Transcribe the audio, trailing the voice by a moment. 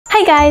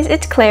Hey guys,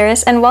 it's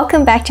Claris and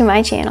welcome back to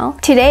my channel.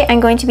 Today I'm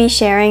going to be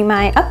sharing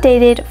my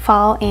updated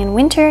fall and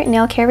winter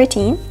nail care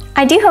routine.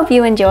 I do hope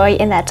you enjoy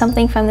and that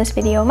something from this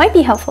video might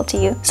be helpful to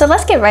you. So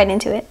let's get right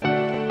into it.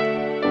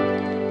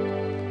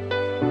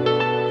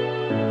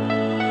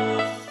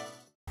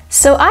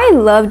 So I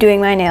love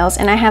doing my nails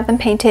and I have them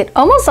painted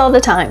almost all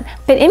the time.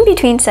 But in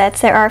between sets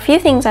there are a few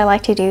things I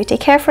like to do to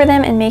care for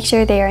them and make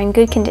sure they are in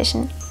good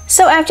condition.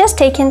 So I've just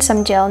taken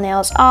some gel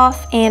nails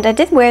off and I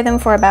did wear them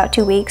for about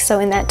 2 weeks, so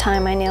in that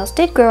time my nails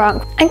did grow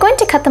out. I'm going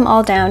to cut them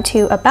all down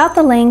to about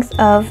the length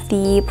of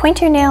the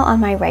pointer nail on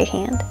my right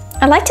hand.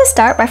 I like to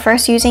start by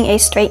first using a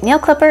straight nail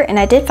clipper, and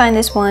I did find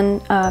this one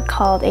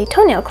called a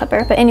toenail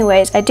clipper, but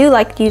anyways, I do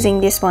like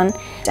using this one.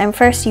 I'm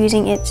first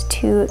using it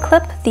to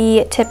clip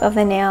the tip of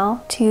the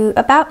nail to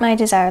about my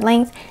desired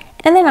length,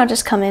 and then I'll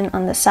just come in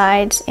on the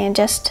sides and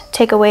just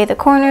take away the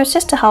corners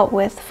just to help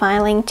with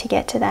filing to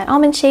get to that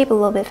almond shape a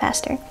little bit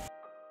faster.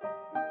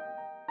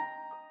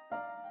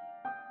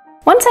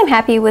 Once I'm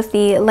happy with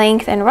the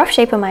length and rough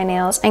shape of my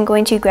nails, I'm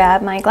going to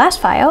grab my glass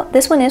file.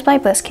 This one is by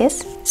Bliss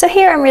Kiss. So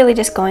here I'm really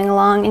just going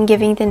along and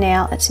giving the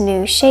nail its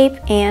new shape,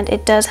 and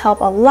it does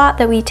help a lot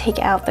that we take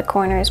out the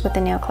corners with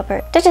the nail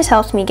clipper. That just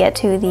helps me get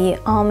to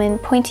the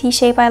almond pointy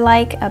shape I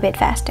like a bit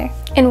faster.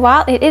 And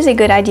while it is a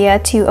good idea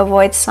to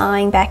avoid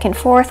sawing back and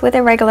forth with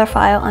a regular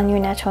file on your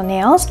natural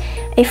nails,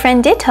 a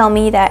friend did tell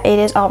me that it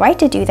is alright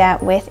to do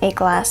that with a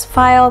glass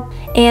file,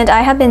 and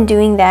I have been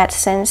doing that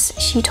since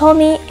she told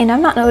me, and I've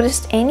not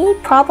noticed any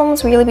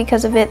problems really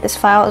because of it. This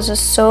file is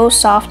just so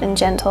soft and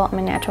gentle on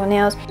my natural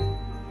nails.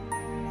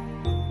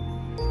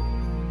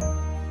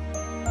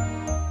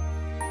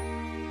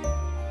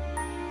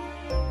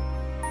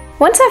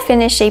 Once I've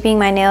finished shaping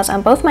my nails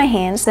on both my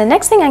hands, the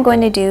next thing I'm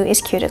going to do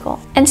is cuticle.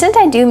 And since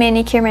I do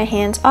manicure my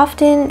hands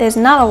often, there's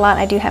not a lot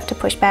I do have to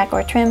push back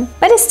or trim,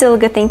 but it's still a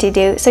good thing to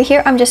do. So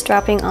here I'm just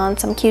dropping on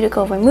some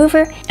cuticle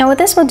remover, and what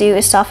this will do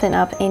is soften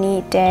up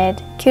any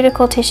dead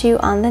cuticle tissue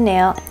on the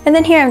nail. And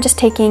then here I'm just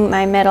taking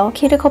my metal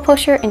cuticle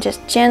pusher and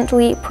just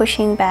gently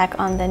pushing back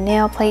on the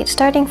nail plate,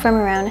 starting from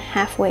around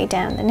halfway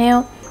down the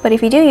nail. But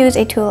if you do use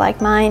a tool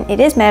like mine, it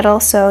is metal,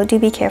 so do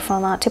be careful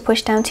not to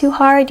push down too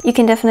hard. You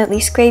can definitely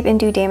scrape and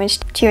do damage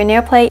to your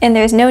nail plate, and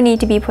there's no need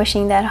to be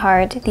pushing that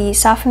hard. The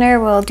softener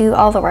will do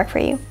all the work for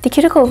you. The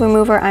cuticle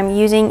remover I'm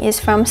using is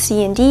from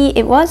C&D.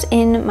 It was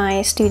in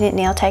my student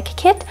nail tech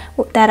kit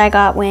that I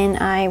got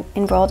when I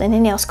enrolled in a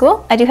nail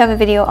school. I do have a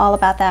video all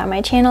about that on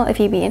my channel if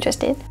you'd be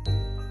interested.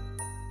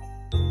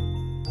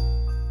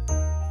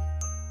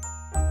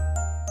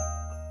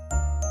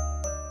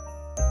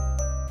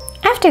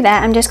 After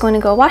that, I'm just going to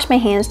go wash my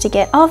hands to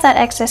get all of that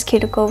excess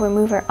cuticle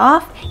remover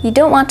off. You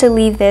don't want to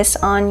leave this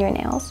on your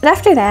nails. But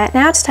after that,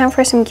 now it's time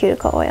for some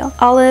cuticle oil.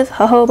 Olive,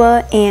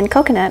 jojoba, and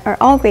coconut are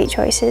all great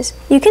choices.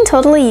 You can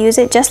totally use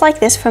it just like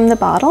this from the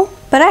bottle,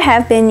 but I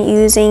have been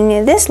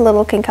using this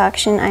little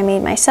concoction I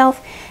made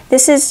myself.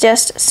 This is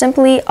just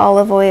simply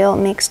olive oil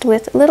mixed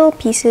with little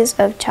pieces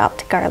of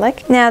chopped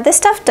garlic. Now this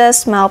stuff does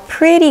smell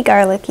pretty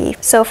garlicky,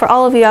 so for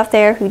all of you out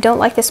there who don't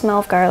like the smell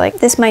of garlic,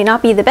 this might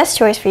not be the best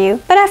choice for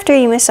you, but after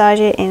you massage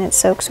it and it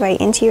soaks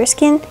right into your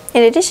skin.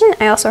 In addition,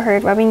 I also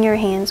heard rubbing your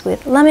hands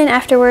with lemon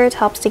afterwards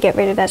helps to get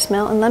rid of that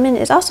smell, and lemon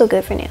is also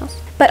good for nails.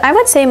 But I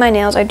would say my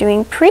nails are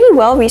doing pretty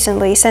well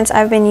recently since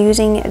I've been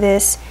using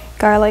this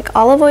garlic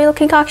olive oil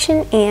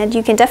concoction, and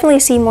you can definitely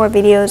see more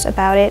videos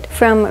about it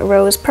from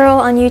Rose Pearl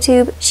on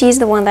YouTube. She's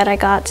the one that I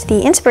got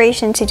the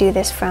inspiration to do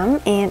this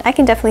from, and I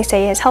can definitely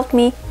say it has helped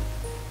me.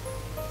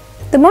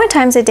 The more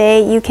times a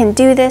day you can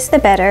do this, the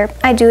better.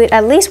 I do it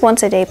at least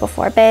once a day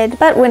before bed,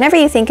 but whenever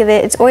you think of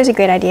it, it's always a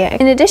great idea.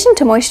 In addition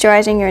to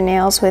moisturizing your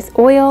nails with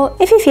oil,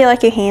 if you feel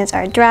like your hands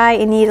are dry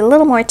and need a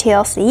little more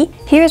TLC,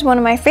 here's one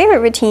of my favorite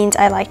routines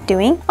I like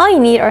doing. All you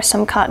need are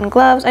some cotton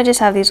gloves. I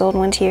just have these old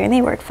ones here and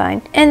they work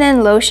fine. And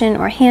then lotion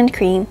or hand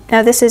cream.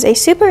 Now this is a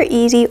super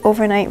easy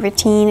overnight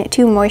routine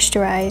to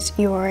moisturize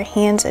your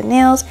hands and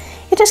nails.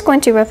 You're just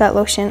going to rub that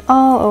lotion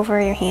all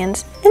over your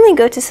hands and then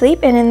go to sleep,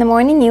 and in the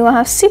morning you will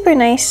have super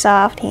nice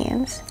soft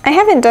hands. I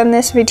haven't done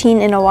this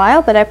routine in a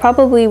while, but I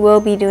probably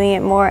will be doing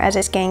it more as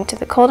it's getting to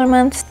the colder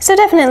months. So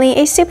definitely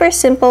a super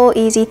simple,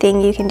 easy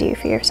thing you can do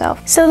for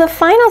yourself. So the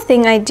final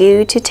thing I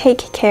do to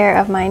take care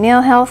of my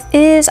nail health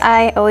is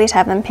I always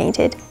have them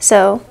painted.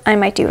 So I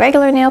might do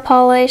regular nail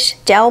polish,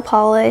 gel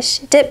polish,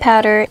 dip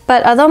powder,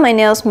 but although my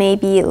nails may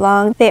be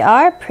long, they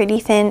are pretty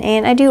thin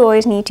and I do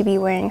always need to be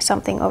wearing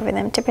something over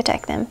them to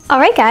protect them.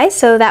 Alright guys,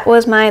 so that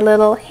was my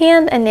little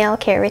hand and nail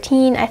care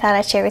routine I thought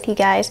I'd share with you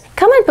guys.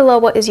 Comment below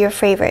what is your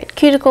favorite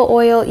cuticle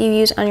oil you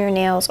use on your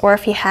nails, or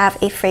if you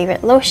have a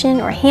favorite lotion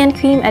or hand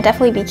cream. I'd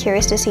definitely be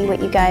curious to see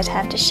what you guys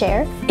have to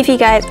share. If you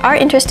guys are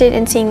interested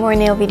in seeing more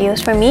nail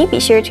videos from me, be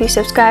sure to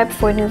subscribe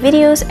for new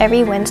videos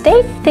every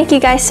Wednesday. Thank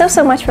you guys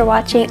so much for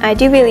watching. I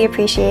do really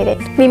appreciate it.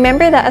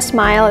 Remember that a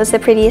smile is the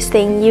prettiest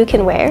thing you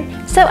can wear.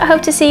 So I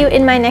hope to see you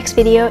in my next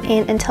video,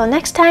 and until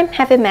next time,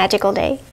 have a magical day.